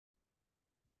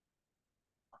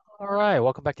All right,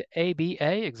 welcome back to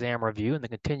ABA exam review and the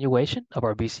continuation of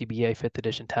our BCBA 5th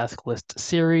edition task list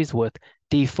series with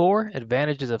D4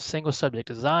 advantages of single subject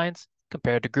designs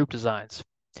compared to group designs.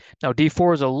 Now,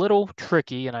 D4 is a little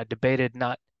tricky and I debated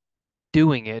not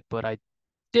doing it, but I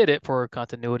did it for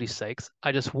continuity's sakes.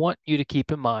 I just want you to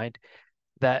keep in mind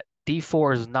that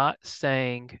D4 is not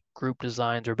saying group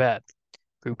designs are bad.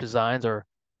 Group designs are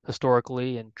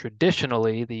historically and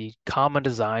traditionally the common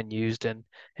design used in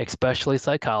especially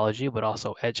psychology, but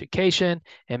also education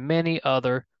and many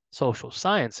other social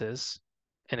sciences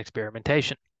and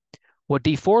experimentation. What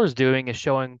D4 is doing is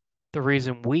showing the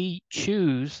reason we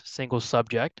choose single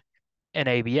subject and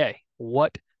ABA.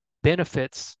 What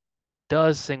benefits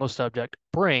does single subject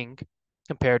bring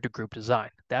compared to group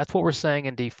design? That's what we're saying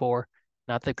in D4.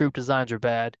 Not that group designs are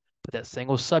bad, but that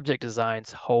single subject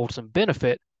designs hold some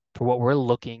benefit for what we're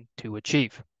looking to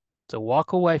achieve. So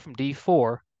walk away from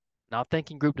D4 not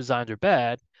thinking group designs are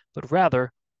bad, but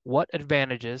rather what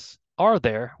advantages are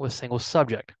there with single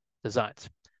subject designs.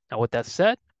 Now, with that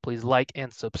said, please like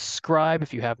and subscribe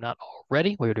if you have not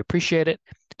already. We would appreciate it.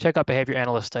 Check out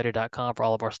behavioranalyststudy.com for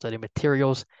all of our study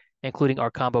materials, including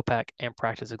our combo pack and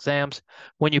practice exams.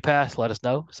 When you pass, let us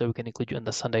know so we can include you in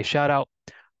the Sunday shout out.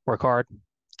 Work hard,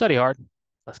 study hard.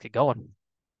 Let's get going.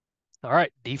 All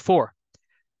right, D4.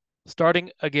 Starting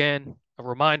again, a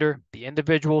reminder, the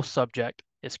individual subject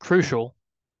is crucial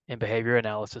in behavior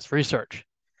analysis research.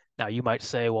 Now, you might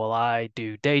say, well, I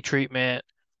do day treatment,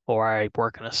 or I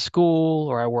work in a school,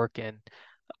 or I work in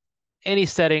any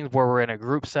settings where we're in a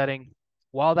group setting.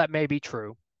 While that may be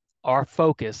true, our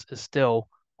focus is still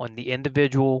on the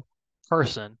individual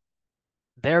person,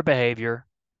 their behavior,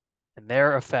 and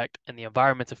their effect and the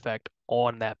environment's effect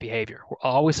on that behavior. We're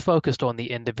always focused on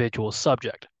the individual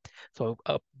subject. So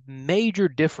a major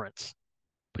difference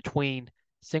between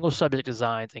single subject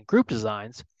designs and group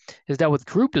designs is that with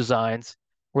group designs,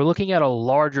 we're looking at a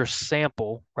larger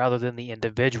sample rather than the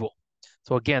individual.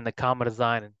 So again, the common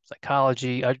design in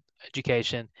psychology,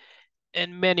 education,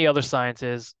 and many other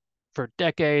sciences for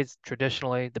decades,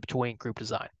 traditionally, between group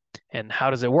design. And how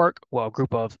does it work? Well, a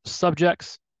group of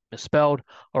subjects, misspelled,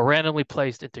 are randomly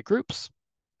placed into groups.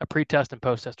 A pretest and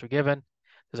posttest are given.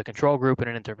 There's a control group and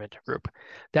an intervention group.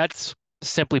 That's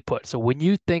simply put. So when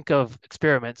you think of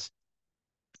experiments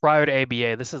prior to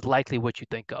ABA, this is likely what you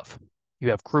think of. You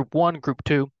have group one, group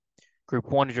two. Group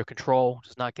one is your control,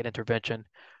 does not get intervention.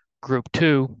 Group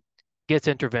two gets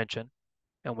intervention,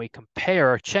 and we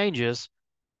compare changes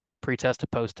pre-test to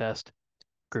post-test,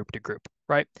 group to group,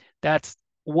 right? That's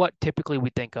what typically we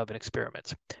think of in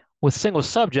experiments. With single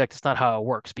subject, it's not how it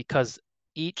works because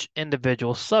each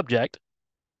individual subject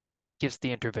gets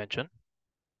the intervention,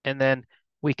 and then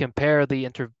we compare the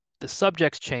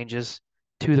subject's changes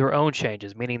to their own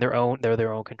changes, meaning they're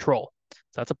their own control. So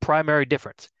that's a primary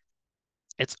difference.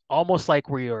 It's almost like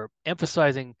we are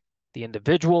emphasizing the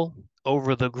individual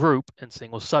over the group in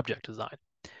single subject design.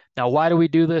 Now, why do we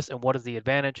do this and what is the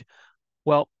advantage?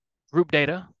 Well, group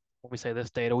data, when we say this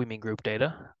data, we mean group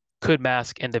data, could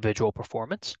mask individual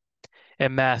performance. It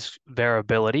masks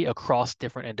variability across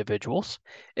different individuals.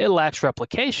 It lacks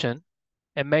replication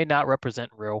and may not represent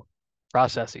real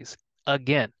processes.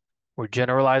 Again, we're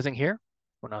generalizing here.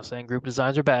 We're not saying group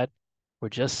designs are bad. We're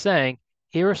just saying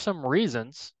here are some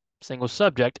reasons single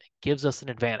subject gives us an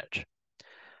advantage.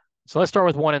 So let's start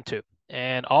with one and two.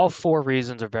 And all four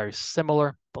reasons are very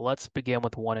similar, but let's begin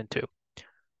with one and two.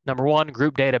 Number one,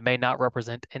 group data may not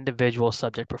represent individual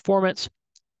subject performance.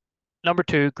 Number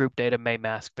two, group data may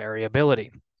mask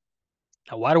variability.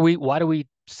 Now, why do we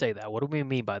say that? What do we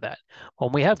mean by that?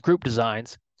 When we have group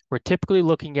designs, we're typically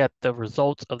looking at the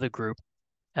results of the group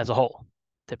as a whole.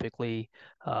 Typically,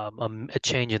 a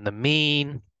change in the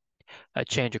mean, a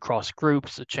change across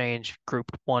groups, a change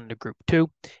group one to group two,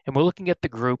 and we're looking at the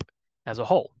group as a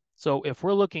whole. So if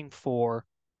we're looking for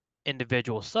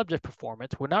individual subject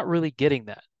performance, we're not really getting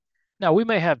that. Now, we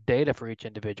may have data for each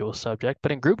individual subject,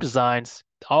 but in group designs,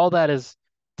 all that is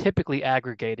typically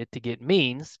aggregated to get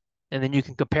means, and then you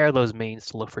can compare those means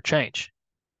to look for change.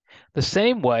 The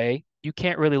same way, you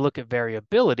can't really look at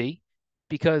variability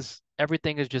because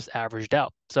everything is just averaged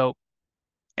out. So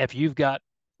if you've got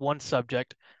one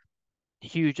subject,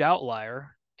 huge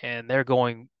outlier, and their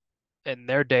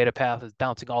data path is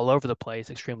bouncing all over the place,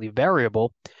 extremely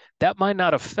variable, that might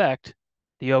not affect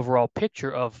the overall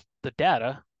picture of the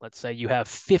data. Let's say you have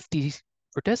 50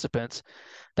 participants,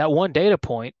 that one data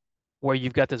point where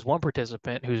you've got this one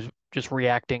participant who's just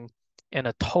reacting in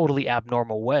a totally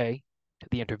abnormal way to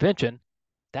the intervention,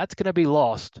 that's going to be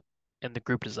lost in the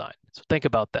group design. So think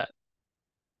about that.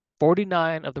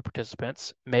 49 of the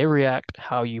participants may react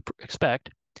how you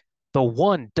expect. The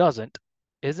one doesn't,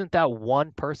 Isn't that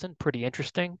one person pretty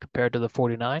interesting compared to the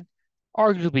 49?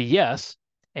 Arguably, yes.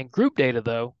 And group data,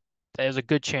 though, there's a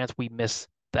good chance we miss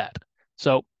that.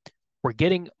 So we're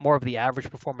getting more of the average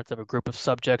performance of a group of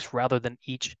subjects rather than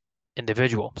each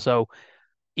individual. So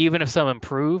even if some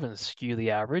improve and skew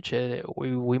the average,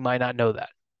 we might not know that.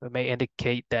 It may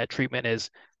indicate that treatment is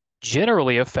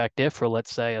generally effective for,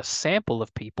 let's say, a sample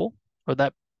of people, or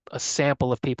that a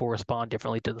sample of people respond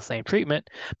differently to the same treatment,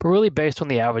 but really based on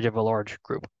the average of a large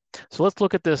group. So let's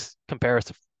look at this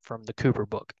comparison from the Cooper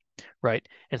book, right?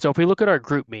 And so if we look at our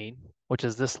group mean, which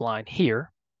is this line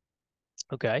here,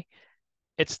 okay,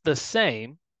 it's the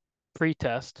same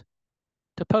pre-test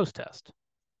to post-test.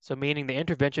 So meaning the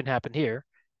intervention happened here,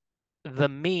 the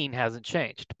mean hasn't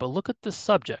changed. But look at the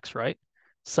subjects, right?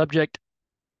 Subject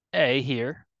A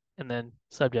here, and then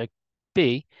subject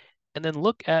B, and then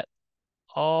look at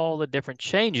all the different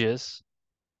changes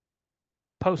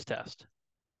post-test.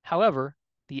 However,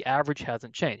 the average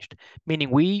hasn't changed, meaning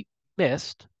we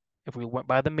missed, if we went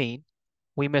by the mean,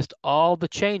 we missed all the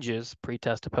changes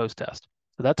pre-test to post-test.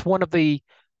 So that's one of the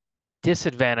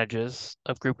disadvantages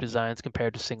of group designs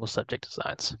compared to single subject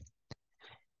designs.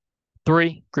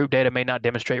 3, group data may not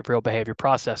demonstrate real behavior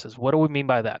processes. What do we mean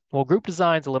by that? Well, group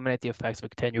designs eliminate the effects of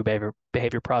continual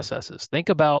behavior processes. Think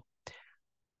about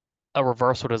a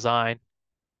reversal design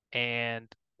and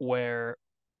where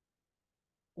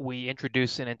we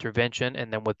introduce an intervention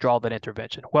and then withdraw that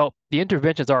intervention. Well, the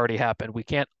intervention's already happened. We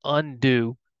can't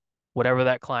undo whatever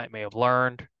that client may have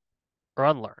learned or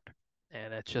unlearned.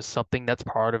 And it's just something that's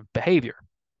part of behavior.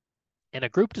 In a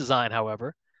group design,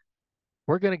 however,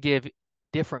 we're going to give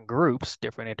different groups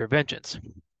different interventions.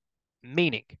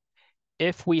 Meaning,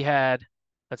 if we had,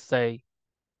 let's say,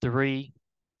 3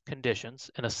 conditions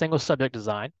in a single subject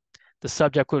design, the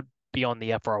subject would be on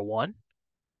the FR1,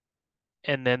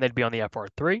 and then they'd be on the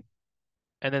FR3,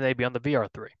 and then they'd be on the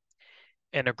VR3.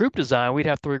 In a group design, we'd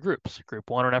have 3 groups, group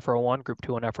 1 on FR1, group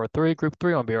 2 on FR3, group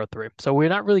 3 on VR3. So we're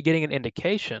not really getting an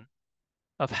indication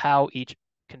of how each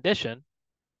condition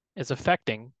is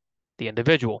affecting the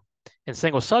individual. In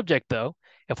single subject, though,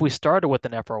 if we started with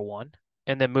an FR1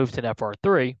 and then moved to an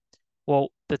FR3, well,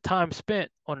 the time spent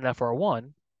on an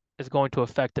FR1 is going to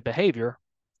affect the behavior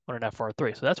on an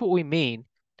FR3. So that's what we mean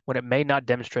when it may not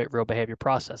demonstrate real behavior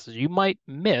processes. You might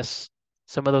miss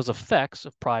some of those effects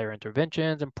of prior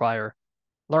interventions and prior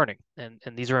learning. And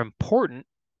these are important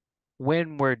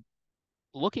when we're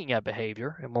looking at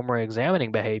behavior and when we're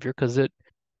examining behavior because it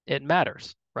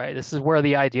matters, right? This is where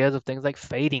the ideas of things like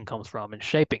fading comes from and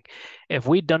shaping. If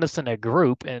we'd done this in a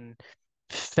group and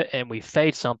we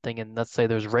fade something and let's say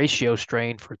there's ratio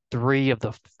strain for 3 of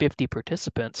the 50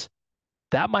 participants,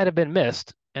 that might have been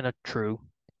missed in a true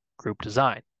group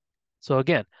design. So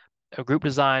again, a group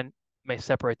design may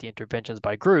separate the interventions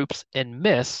by groups and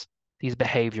miss these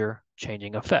behavior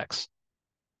changing effects.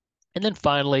 And then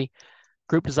finally,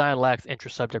 group design lacks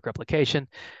intra-subject replication.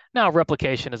 Now,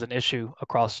 replication is an issue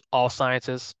across all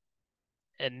sciences,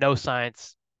 and no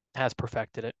science has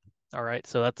perfected it. All right,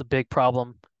 so that's a big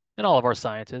problem in all of our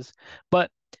sciences. But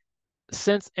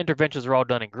since interventions are all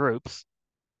done in groups,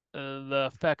 the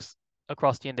effects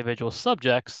across the individual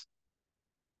subjects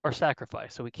are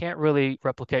sacrificed. So we can't really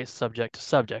replicate subject to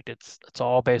subject. It's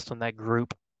all based on that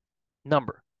group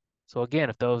number. So again,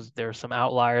 if there's some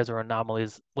outliers or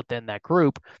anomalies within that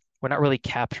group, we're not really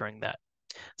capturing that.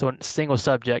 So in single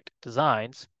subject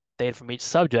designs, data from each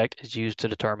subject is used to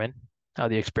determine how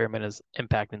the experiment is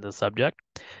impacting the subject,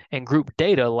 and group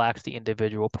data lacks the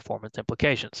individual performance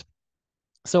implications.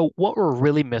 So what we're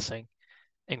really missing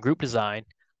in group design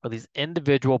are these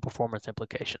individual performance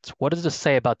implications. What does this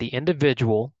say about the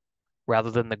individual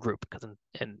rather than the group? Because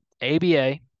in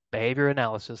ABA, behavior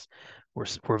analysis,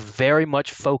 we're very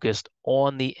much focused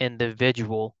on the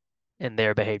individual and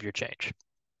their behavior change.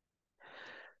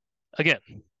 Again,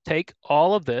 take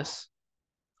all of this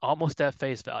almost at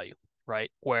face value,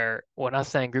 right? Where we're not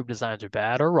saying group designs are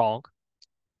bad or wrong.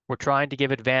 We're trying to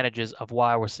give advantages of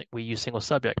why we use single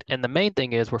subject. And the main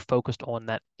thing is we're focused on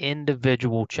that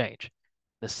individual change.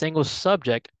 The single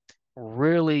subject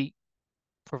really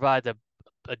provides a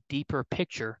deeper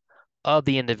picture of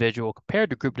the individual compared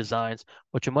to group designs,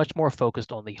 which are much more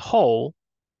focused on the whole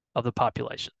of the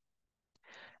population.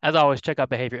 As always, check out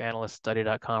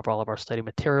behavioranalyststudy.com for all of our study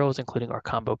materials, including our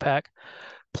combo pack.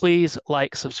 Please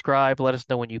like, subscribe, let us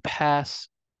know when you pass.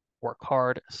 Work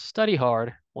hard, study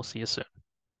hard. We'll see you soon.